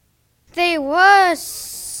There was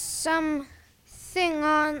something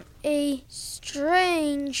on a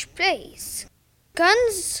strange place.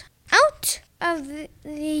 Guns out of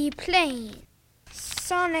the plane.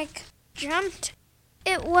 Sonic jumped.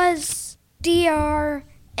 It was Dr.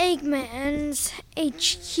 Eggman's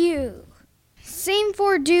HQ. Same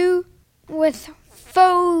for do with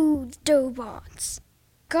Photobots.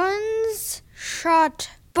 Guns shot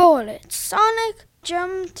bullets. Sonic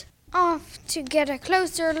jumped off to get a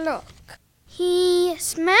closer look. He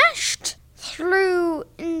smashed through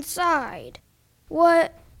inside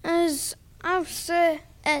what was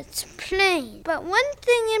Offset's plane. But one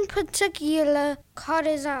thing in particular caught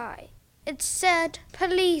his eye. It said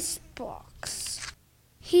police box.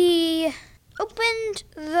 He opened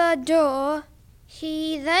the door.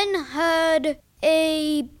 He then heard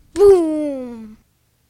a boom.